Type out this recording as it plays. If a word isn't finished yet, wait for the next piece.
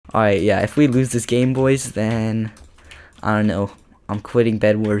Alright, yeah, if we lose this game, boys, then I don't know. I'm quitting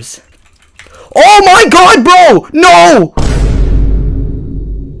Bed Wars. Oh my god, bro! No!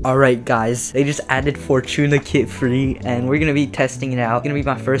 Alright guys, they just added Fortuna kit free and we're gonna be testing it out. It's gonna be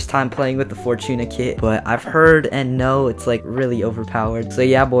my first time playing with the Fortuna kit, but I've heard and know it's like really overpowered. So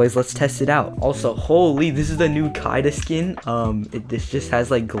yeah boys, let's test it out. Also, holy, this is the new Kaida skin. This just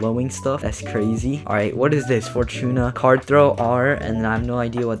has like glowing stuff. That's crazy. Alright, what is this? Fortuna, card throw, R, and then I have no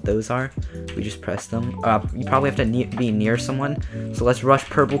idea what those are. We just press them. You probably have to be near someone. So let's rush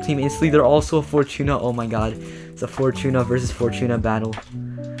purple team instantly. They're also a Fortuna. Oh my god. It's a Fortuna versus Fortuna battle.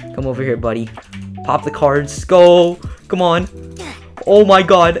 Come over here, buddy. Pop the cards. Go. Come on. Oh my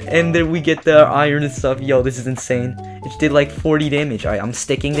god. And then we get the iron and stuff. Yo, this is insane. It just did like 40 damage. Alright, I'm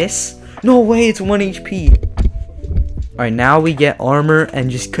sticking this. No way, it's 1 HP. Alright, now we get armor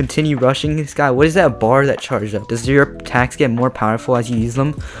and just continue rushing this guy. What is that bar that charged up? Does your attacks get more powerful as you use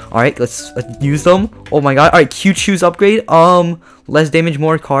them? Alright, let's use them. Oh my god. Alright, cute shoes upgrade. Less damage,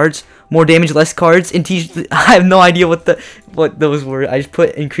 more cards. More damage, less cards. And I have no idea what those were. I just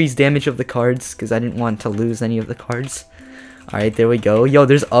put increased damage of the cards because I didn't want to lose any of the cards. Alright, there we go. Yo,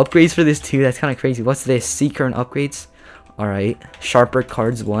 there's upgrades for this too. That's kind of crazy. What's this? See current upgrades. Alright. Sharper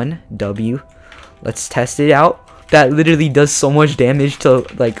cards 1. W. Let's test it out. That literally does so much damage to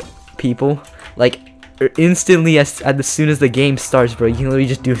like people. Like instantly as soon as the game starts, bro. You can literally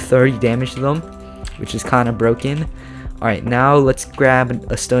just do 30 damage to them, which is kind of broken. Alright, now let's grab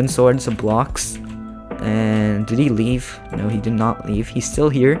a stone sword and some blocks. And did he leave? No, he did not leave. He's still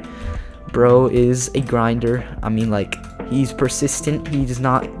here. Bro is a grinder. I mean, like, he's persistent. He does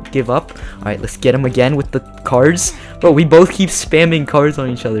not give up. Alright, let's get him again with the cards. Bro, we both keep spamming cards on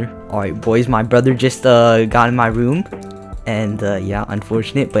each other. Alright, boys, my brother just got in my room. And, yeah,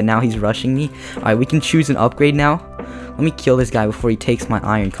 unfortunate. But now he's rushing me. Alright, we can choose an upgrade now. Let me kill this guy before he takes my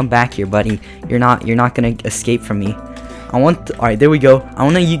iron. Come back here, buddy. You're not gonna escape from me. Alright, there we go. I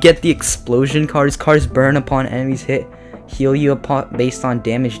want you get the explosion cards. Cards burn upon enemies hit. Heal you based on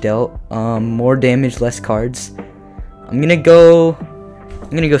damage dealt. More damage, less cards. I'm gonna go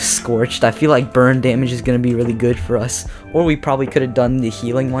scorched. I feel like burn damage is gonna be really good for us. Or we probably could have done the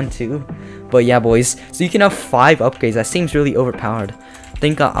healing one too. But yeah, boys. So you can have 5 upgrades. That seems really overpowered. I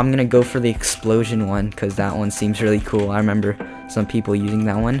think I'm gonna go for the explosion one because that one seems really cool. I remember some people using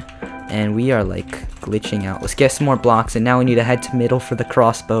that one. And we are like glitching out. Let's get some more blocks. And now we need to head to middle for the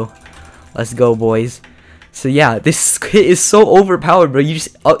crossbow. Let's go, boys. So yeah, this kit is so overpowered, bro. You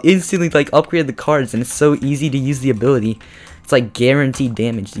just instantly like upgrade the cards. And it's so easy to use the ability. It's like guaranteed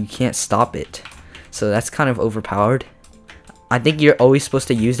damage. You can't stop it. So that's kind of overpowered. I think you're always supposed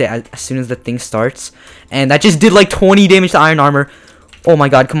to use it as soon as the thing starts. And that just did like 20 damage to iron armor. Oh my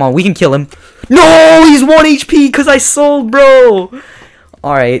god, come on. We can kill him. No, he's 1 HP because I sold, bro.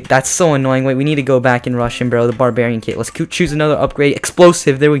 Alright, that's so annoying. Wait, we need to go back and rush him, bro. The barbarian kit. Let's choose another upgrade.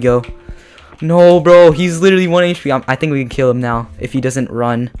 Explosive. There we go. No, bro. He's literally 1 HP. I think we can kill him now if he doesn't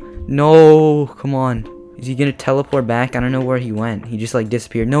run. No. Come on. Is he going to teleport back? I don't know where he went. He just, like,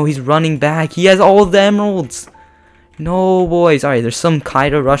 disappeared. No, he's running back. He has all the emeralds. No, boys. Alright, there's some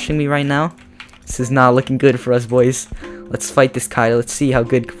Kaida rushing me right now. This is not looking good for us, boys. Let's fight this Kaida. Let's see how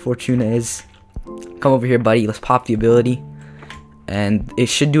good Fortuna is. Come over here, buddy. Let's pop the ability. And it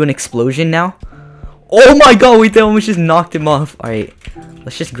should do an explosion now. Oh my god, wait, that almost just knocked him off. Alright,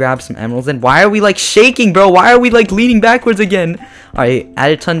 let's just grab some emeralds. And why are we like shaking, bro? Why are we like leaning backwards again? Alright,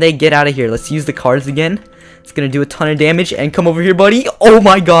 Adetunde, get out of here. Let's use the cards again. It's gonna do a ton of damage. And come over here, buddy. Oh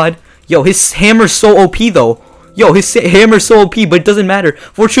my god. Yo, his hammer's so OP though. Yo, his hammer's so OP, but it doesn't matter.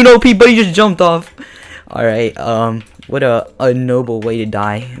 Fortuna OP, but he just jumped off. Alright, what a noble way to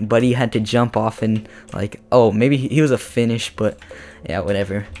die. Buddy had to jump off and like, oh, maybe he was a finish, but yeah,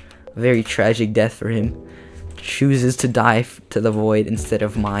 whatever. Very tragic death for him. Chooses to die to the void instead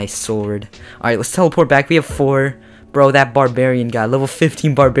of my sword. Alright, let's teleport back. We have 4. Bro, that barbarian guy, level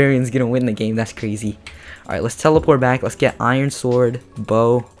 15 barbarian's gonna win the game. That's crazy. Alright, let's teleport back. Let's get iron sword,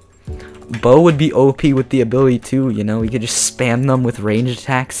 bow. Bow would be OP with the ability too, you know. We could just spam them with ranged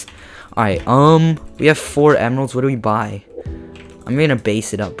attacks. Alright, we have 4 emeralds. What do we buy? I'm gonna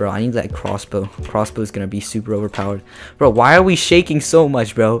base it up, bro. I need that crossbow. Crossbow is gonna be super overpowered. Bro, why are we shaking so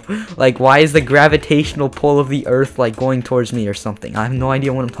much, bro? Like, why is the gravitational pull of the earth, like, going towards me or something? I have no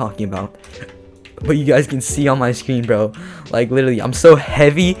idea what I'm talking about. But you guys can see on my screen, bro. Like, literally, I'm so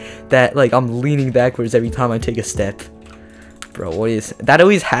heavy that, like, I'm leaning backwards every time I take a step. Bro, what is... That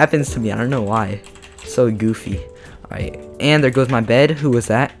always happens to me. I don't know why. So goofy. Alright, and there goes my bed. Who was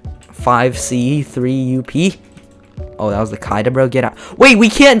that? 5C, 3UP. Oh, that was the Kaida, bro. Get out. Wait, we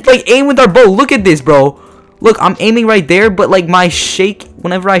can't, like, aim with our bow. Look at this, bro. Look, I'm aiming right there, but, like, my shake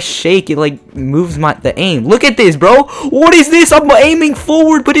whenever I shake, it like moves the aim. Look at this, bro. What is this? I'm aiming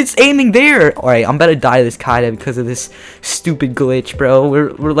forward, but it's aiming there. All right, I'm about to die to this Kaida because of this stupid glitch, bro.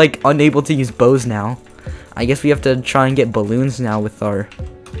 We're like unable to use bows now. I guess we have to try and get balloons now with our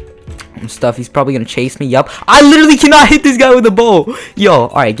stuff. He's probably gonna chase me. Yup. I literally cannot hit this guy with a bow. Yo,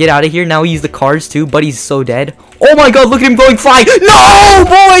 alright, get out of here. Now we use the cards too. Buddy's so dead. Oh my god, look at him going flying. No,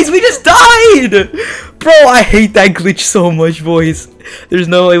 boys, we just died. Bro, I hate that glitch so much, boys. There's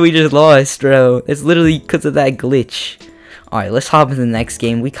no way we just lost, bro. It's literally because of that glitch. Alright, let's hop into the next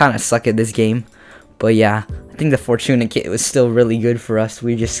game. We kind of suck at this game. But yeah, I think the Fortuna kit was still really good for us.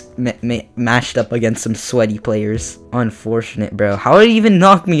 We just mashed up against some sweaty players. Unfortunate, bro. How did he even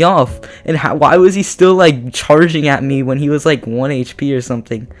knock me off? And why was he still like charging at me when he was like 1 HP or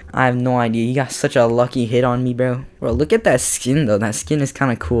something? I have no idea. He got such a lucky hit on me, bro. Bro, look at that skin though. That skin is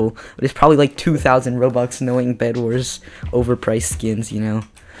kind of cool. But it's probably like 2,000 Robux knowing bedwars overpriced skins, you know.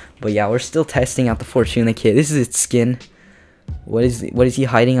 But yeah, we're still testing out the Fortuna kit. This is its skin. What is he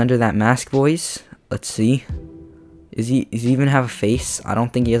hiding under that mask, boys? Let's see. Does he even have a face? I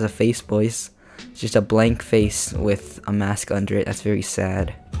don't think he has a face, boys. It's just a blank face with a mask under it. That's very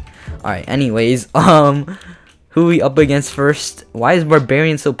sad. Alright, anyways, who we up against first? Why is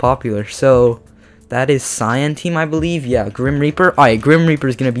Barbarian so popular? So, that is Cyan team, I believe. Yeah, Grim Reaper. Alright, Grim Reaper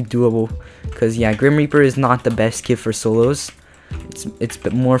is gonna be doable. Because, yeah, Grim Reaper is not the best kit for solos. It's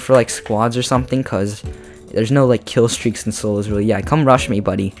more for, like, squads or something. Because there's no, like, kill streaks in solos, really. Yeah, come rush me,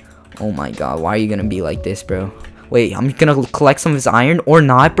 buddy. Oh my god, why are you gonna be like this, bro? Wait, I'm gonna collect some of his iron or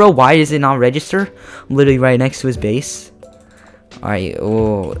not, bro? Why does it not register? I'm literally right next to his base. Alright,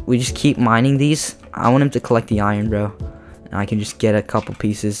 oh, we just keep mining these. I want him to collect the iron, bro. And I can just get a couple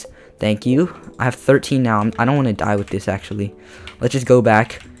pieces. Thank you. I have 13 now. I don't want to die with this, actually. Let's just go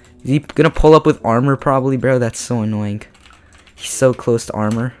back. Is he gonna pull up with armor, probably, bro? That's so annoying. He's so close to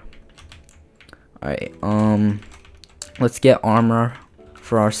armor. Alright, let's get armor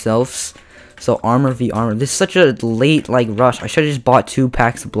for ourselves. So armor v armor. This is such a late like rush. I should have just bought 2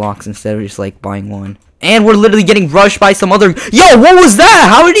 packs of blocks instead of just like buying 1. And we're literally getting rushed by some other. Yo, what was that?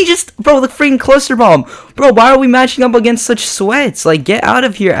 How did he just, bro? The freaking cluster bomb, bro. Why are we matching up against such sweats? Like, get out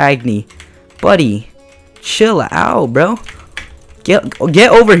of here, Agni, buddy. Chill out, bro. Get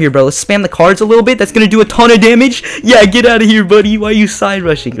over here, bro. Let's spam the cards a little bit. That's gonna do a ton of damage. Yeah, get out of here, buddy. Why are you side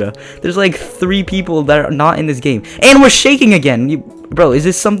rushing, bro? There's like 3 people that are not in this game, and we're shaking again. Bro, is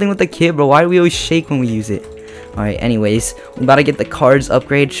this something with the kid, bro? Why do we always shake when we use it? All right. Anyways, we're about to get the cards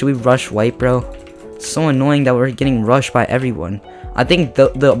upgrade. Should we rush white, bro? It's so annoying that we're getting rushed by everyone. I think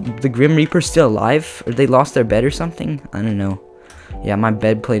the Grim Reaper's still alive, or they lost their bed or something. I don't know. Yeah, my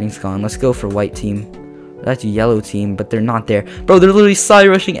bed plating's gone. Let's go for white team. That's yellow team, but they're not there. Bro, they're literally side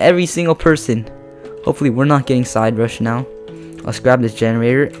rushing every single person. Hopefully, we're not getting side rushed now. Let's grab this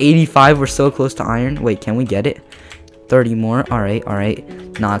generator. 85, we're so close to iron. Wait, can we get it? 30 more. Alright,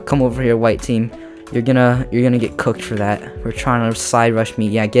 alright. Nah, come over here, white team. You're gonna get cooked for that. We're trying to side rush me.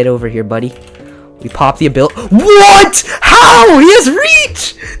 Yeah, get over here, buddy. We pop the ability. What? How? He has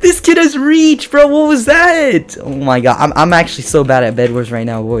reach! This kid has reach, bro. What was that? Oh my god. I'm actually so bad at bedwars right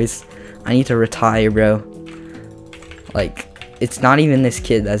now, boys. I need to retire, bro. Like, it's not even this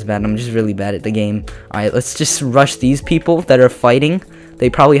kid that's bad. I'm just really bad at the game. Alright, let's just rush these people that are fighting. They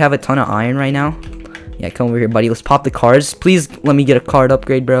probably have a ton of iron right now. Yeah, come over here, buddy. Let's pop the cards. Please let me get a card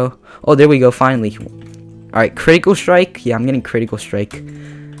upgrade, bro. Oh, there we go, finally. Alright, critical strike. Yeah, I'm getting critical strike.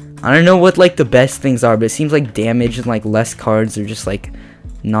 I don't know what, like, the best things are, but it seems like damage and, like, less cards are just, like,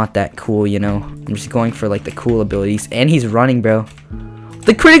 not that cool, you know? I'm just going for, like, the cool abilities. And he's running, bro.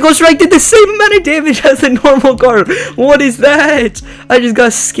 The critical strike did the same amount of damage as a normal card. What is that? I just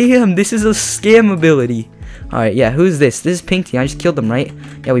got scammed. This is a scam ability. Alright, yeah, who's this? This is Pink Team. I just killed them, right?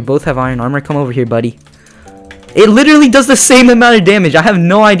 Yeah, we both have iron armor. Come over here, buddy. It literally does the same amount of damage. I have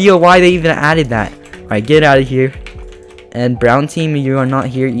no idea why they even added that. Alright, get out of here. And brown team, you are not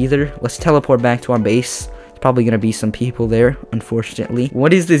here either. Let's teleport back to our base. There's probably gonna be some people there, unfortunately.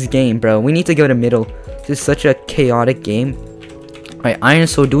 What is this game, bro? We need to go to middle. This is such a chaotic game. Alright, iron,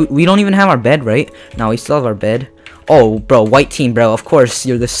 so we don't even have our bed, right? No, we still have our bed. Oh, bro, white team, bro. Of course,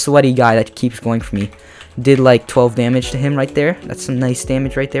 you're the sweaty guy that keeps going for me. Did like 12 damage to him right there. That's some nice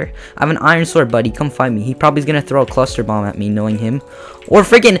damage right there. I have an iron sword, buddy. Come find me. He probably is gonna throw a cluster bomb at me, knowing him. Or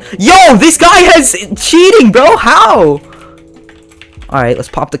freaking, yo, this guy has cheating, bro. How? Alright, let's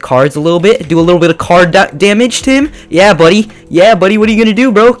pop the cards a little bit. Do a little bit of card damage to him. Yeah, buddy. Yeah, buddy. What are you gonna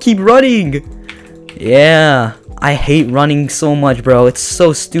do, bro? Keep running. Yeah. I hate running so much, bro. It's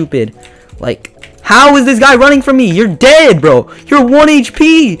so stupid. Like, how is this guy running from me? You're dead, bro. You're 1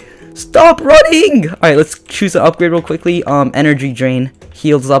 HP. Stop running! Alright, let's choose an upgrade real quickly. Energy drain.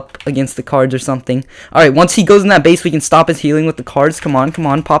 Heals up against the cards or something. Alright, once he goes in that base, we can stop his healing with the cards. Come on, come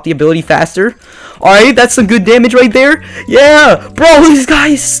on. Pop the ability faster. Alright, that's some good damage right there. Yeah! Bro, this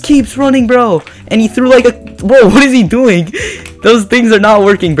guy keeps running, bro. And he threw like a... Whoa, what is he doing? Those things are not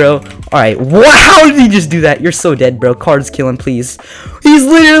working, bro. Alright, how did he just do that? You're so dead, bro. Cards kill him, please. He's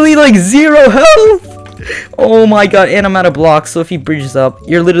literally like 0 health. Oh my god, and I'm out of blocks, so if he bridges up,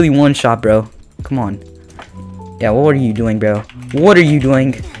 you're literally one shot, bro. Come on. Yeah, what are you doing, bro? What are you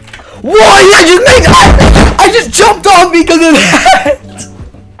doing? What? I just jumped off because of that!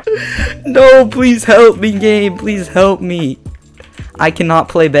 No, please help me, game. Please help me. I cannot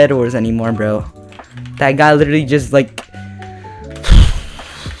play bedwars anymore, bro. That guy literally just, like...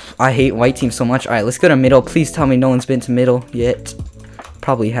 I hate white team so much. Alright, let's go to middle. Please tell me no one's been to middle yet.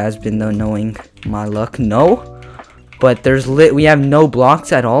 Probably has been, though, knowing my luck. No, but we have no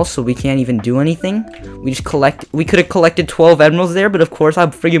blocks at all, so we can't even do anything. We could have collected 12 emeralds there, but of course I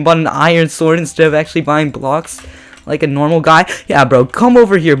freaking bought an iron sword instead of actually buying blocks like a normal guy. Yeah, bro, come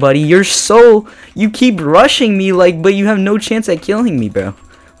over here, buddy. You keep rushing me, like, but you have no chance at killing me, bro.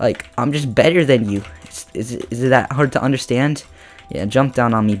 Like, I'm just better than you. Is it that hard to understand? Yeah, jump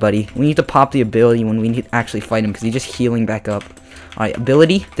down on me, buddy. We need to pop the ability when we need to actually fight him, because he's just healing back up. Alright,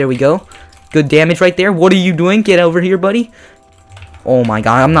 ability. There we go. Good damage right there. What are you doing? Get over here, buddy. Oh my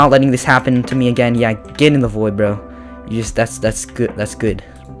god, I'm not letting this happen to me again. Yeah, get in the void, bro. You just, that's good. That's good.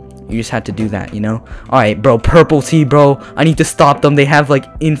 You just had to do that, you know? Alright, bro. Purple tea, bro. I need to stop them. They have, like,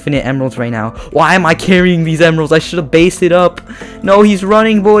 infinite emeralds right now. Why am I carrying these emeralds? I should have based it up. No, he's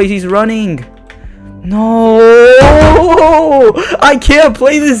running, boys. He's running. No. I can't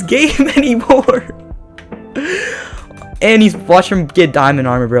play this game anymore. And watch him get diamond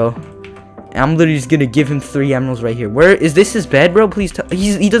armor, bro. And I'm literally just gonna give him 3 emeralds right here. Where is this his bed, bro? Please tell.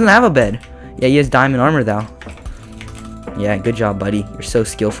 He doesn't have a bed. Yeah, he has diamond armor though. Yeah, good job, buddy. You're so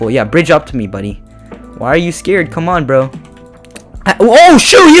skillful. Yeah, bridge up to me, buddy. Why are you scared? Come on, bro. Oh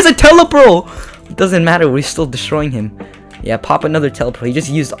shoot, he has a telepro. It doesn't matter. We're still destroying him. Yeah, pop another telepro. He just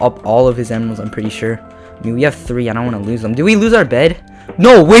used up all of his emeralds. I'm pretty sure. I mean, we have 3. I don't want to lose them. Did we lose our bed?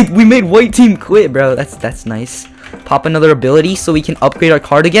 No, wait. We made white team quit, bro. That's nice. Pop another ability so we can upgrade our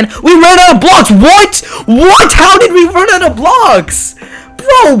card again. We ran out of blocks. What? What? How did we run out of blocks?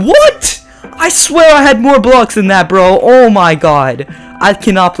 Bro, what? I swear I had more blocks than that, bro. Oh my god. I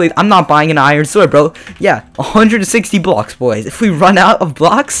cannot play. I'm not buying an iron sword, bro. Yeah, 160 blocks, boys. If we run out of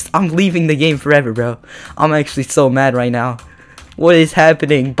blocks, I'm leaving the game forever, bro. I'm actually so mad right now. What is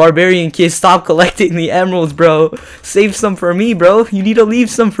happening? Barbarian kid, stop collecting the emeralds, bro. Save some for me, bro. You need to leave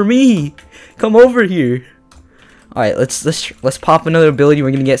some for me. Come over here. Alright, let's pop another ability.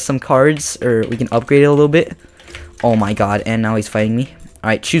 We're gonna get some cards, or we can upgrade it a little bit. Oh my god, and now he's fighting me.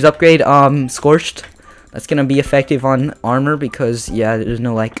 Alright, choose upgrade, Scorched. That's gonna be effective on armor because, yeah, there's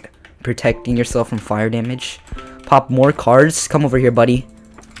no, like, protecting yourself from fire damage. Pop more cards. Come over here, buddy.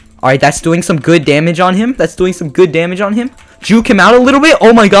 Alright, that's doing some good damage on him. Juke him out a little bit.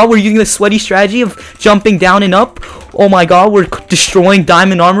 Oh my god, we're using the sweaty strategy of jumping down and up. Oh my god, we're destroying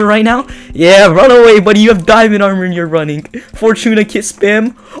diamond armor right now. Yeah, run away, buddy. You have diamond armor and you're running. Fortuna kit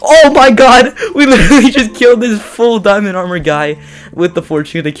spam. Oh my god, we literally just killed this full diamond armor guy with the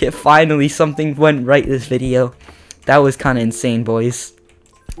Fortuna kit. Finally, something went right this video. That was kind of insane, boys.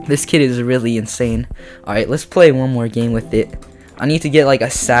 This kid is really insane. Alright, let's play one more game with it. I need to get, like, a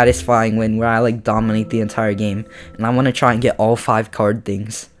satisfying win where I, like, dominate the entire game. And I want to try and get all 5 card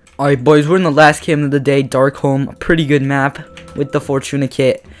things. Alright, boys, we're in the last game of the day. Dark Home, a pretty good map with the Fortuna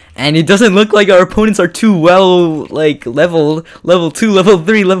kit. And it doesn't look like our opponents are too well, like, leveled. Level 2, level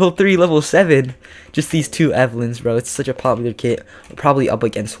 3, level 3, level 7. Just these 2 Evelyns, bro. It's such a popular kit. We're probably up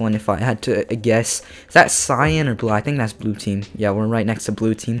against one if I had to guess. Is that cyan or blue? I think that's blue team. Yeah, we're right next to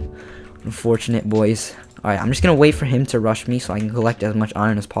blue team. Unfortunate, boys. Alright, I'm just gonna wait for him to rush me so I can collect as much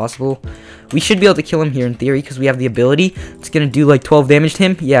iron as possible. We should be able to kill him here in theory because we have the ability. It's gonna do like 12 damage to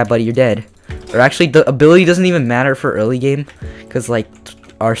him. Yeah, buddy, you're dead. Or actually, the ability doesn't even matter for early game because, like,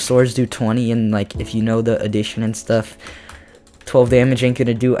 our swords do 20 and, like, if you know the addition and stuff, 12 damage ain't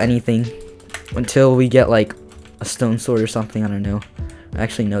gonna do anything until we get, like, a stone sword or something. I don't know.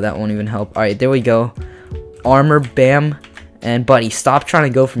 Actually, no, that won't even help. Alright, there we go. Armor, bam. And buddy, stop trying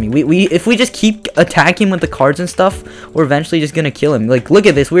to go for me. If we just keep attacking with the cards and stuff, we're eventually just gonna kill him. Like, look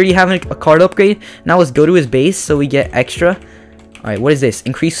at this. We already have a card upgrade. Now let's go to his base so we get extra. Alright, what is this?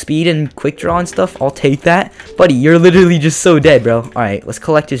 Increased speed and quick draw and stuff? I'll take that. Buddy, you're literally just so dead, bro. Alright, let's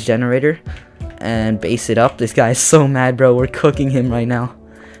collect his generator and base it up. This guy is so mad, bro. We're cooking him right now.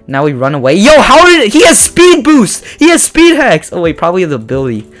 Now we run away. Yo, how did he has speed boost? He has speed hacks. Oh wait, probably the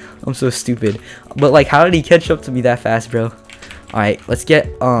ability. I'm so stupid. But like, how did he catch up to me that fast, bro? Alright, let's get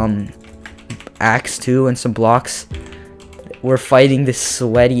axe too and some blocks. We're fighting this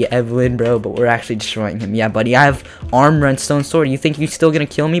sweaty Evelyn, bro, but we're actually destroying him. Yeah, buddy, I have armor and stone sword. You think you're still gonna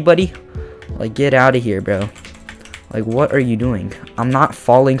kill me, buddy? Like, get out of here, bro. Like, what are you doing? I'm not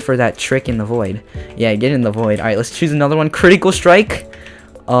falling for that trick in the void. Yeah, get in the void. Alright, let's choose another one. Critical strike.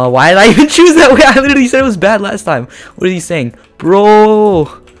 Why did I even choose that way? I literally said it was bad last time. What are you saying?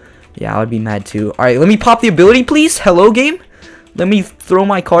 Bro. Yeah, I would be mad too. Alright, let me pop the ability, please. Hello, game. Let me throw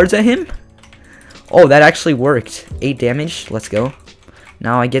my cards at him. Oh, that actually worked. 8 damage. Let's go.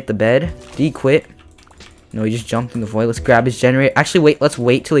 Now I get the bed. Did he quit? No, he just jumped in the void. Let's grab his generator. Actually, wait. Let's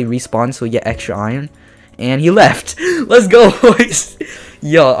wait till he respawns so we get extra iron. And he left. Let's go, boys.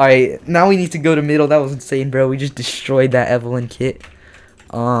 Yo, alright. Now we need to go to middle. That was insane, bro. We just destroyed that Evelyn kit.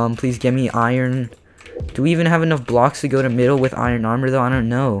 Please get me iron. Do we even have enough blocks to go to middle with iron armor, though? I don't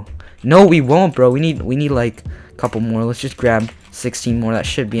know. No, we won't, bro. We need like a couple more. Let's just grab 16 more. That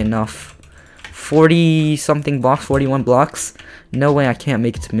should be enough. 40 something blocks, 41 blocks. No way I can't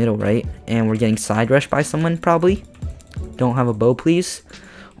make it to middle, right? And we're getting side rushed by someone, probably. Don't have a bow, please.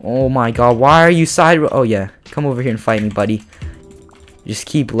 Oh my god, why are you side? Oh yeah, come over here and fight me, buddy. Just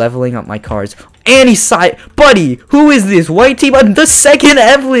keep leveling up my cards. And he's side, buddy. Who is this white team? The second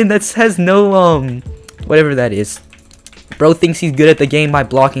Evelyn that has no whatever that is. Bro thinks he's good at the game by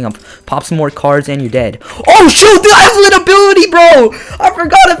blocking up. Pop some more cards and you're dead. Oh shoot, the Evelyn ability, bro! I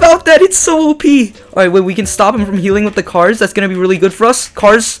forgot about that. It's so OP. Alright, wait, we can stop him from healing with the cards. That's gonna be really good for us.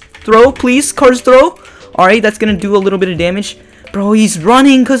 Cards throw, please. Cards throw. Alright, that's gonna do a little bit of damage. Bro, he's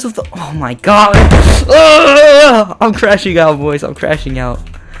running because of the... Oh my god. I'm crashing out, boys. I'm crashing out.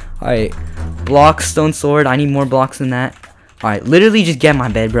 Alright. Blocks, stone sword. I need more blocks than that. Alright, literally just get my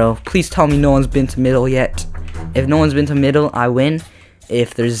bed, bro. Please tell me no one's been to middle yet. If no one's been to middle, I win.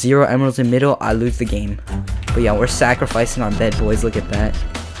 If there's 0 emeralds in middle, I lose the game. But yeah, we're sacrificing our bed, boys. Look at that.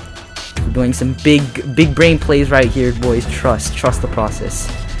 We're doing some big brain plays right here, boys. Trust the process.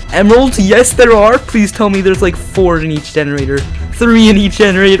 Emeralds, yes there are. Please tell me there's like 4 in each generator, 3 in each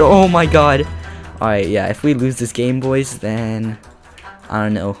generator. Oh my god. Alright, yeah, if we lose this game, boys, then I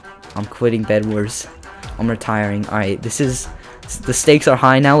don't know. I'm quitting Bed Wars. I'm retiring. Alright, this is... The stakes are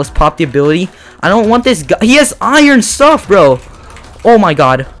high now. Let's pop the ability. I don't want this guy. He has iron stuff, bro. Oh my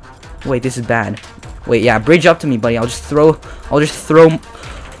god. Wait, this is bad. Wait, yeah, bridge up to me, buddy. I'll just throw.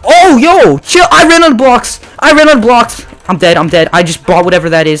 Oh, yo, chill. I ran on blocks. I'm dead. I just bought whatever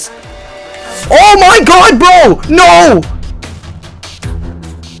that is. Oh my god, bro. No.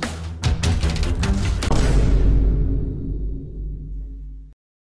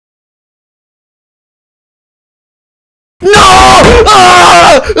 No!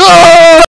 Ah! Ah!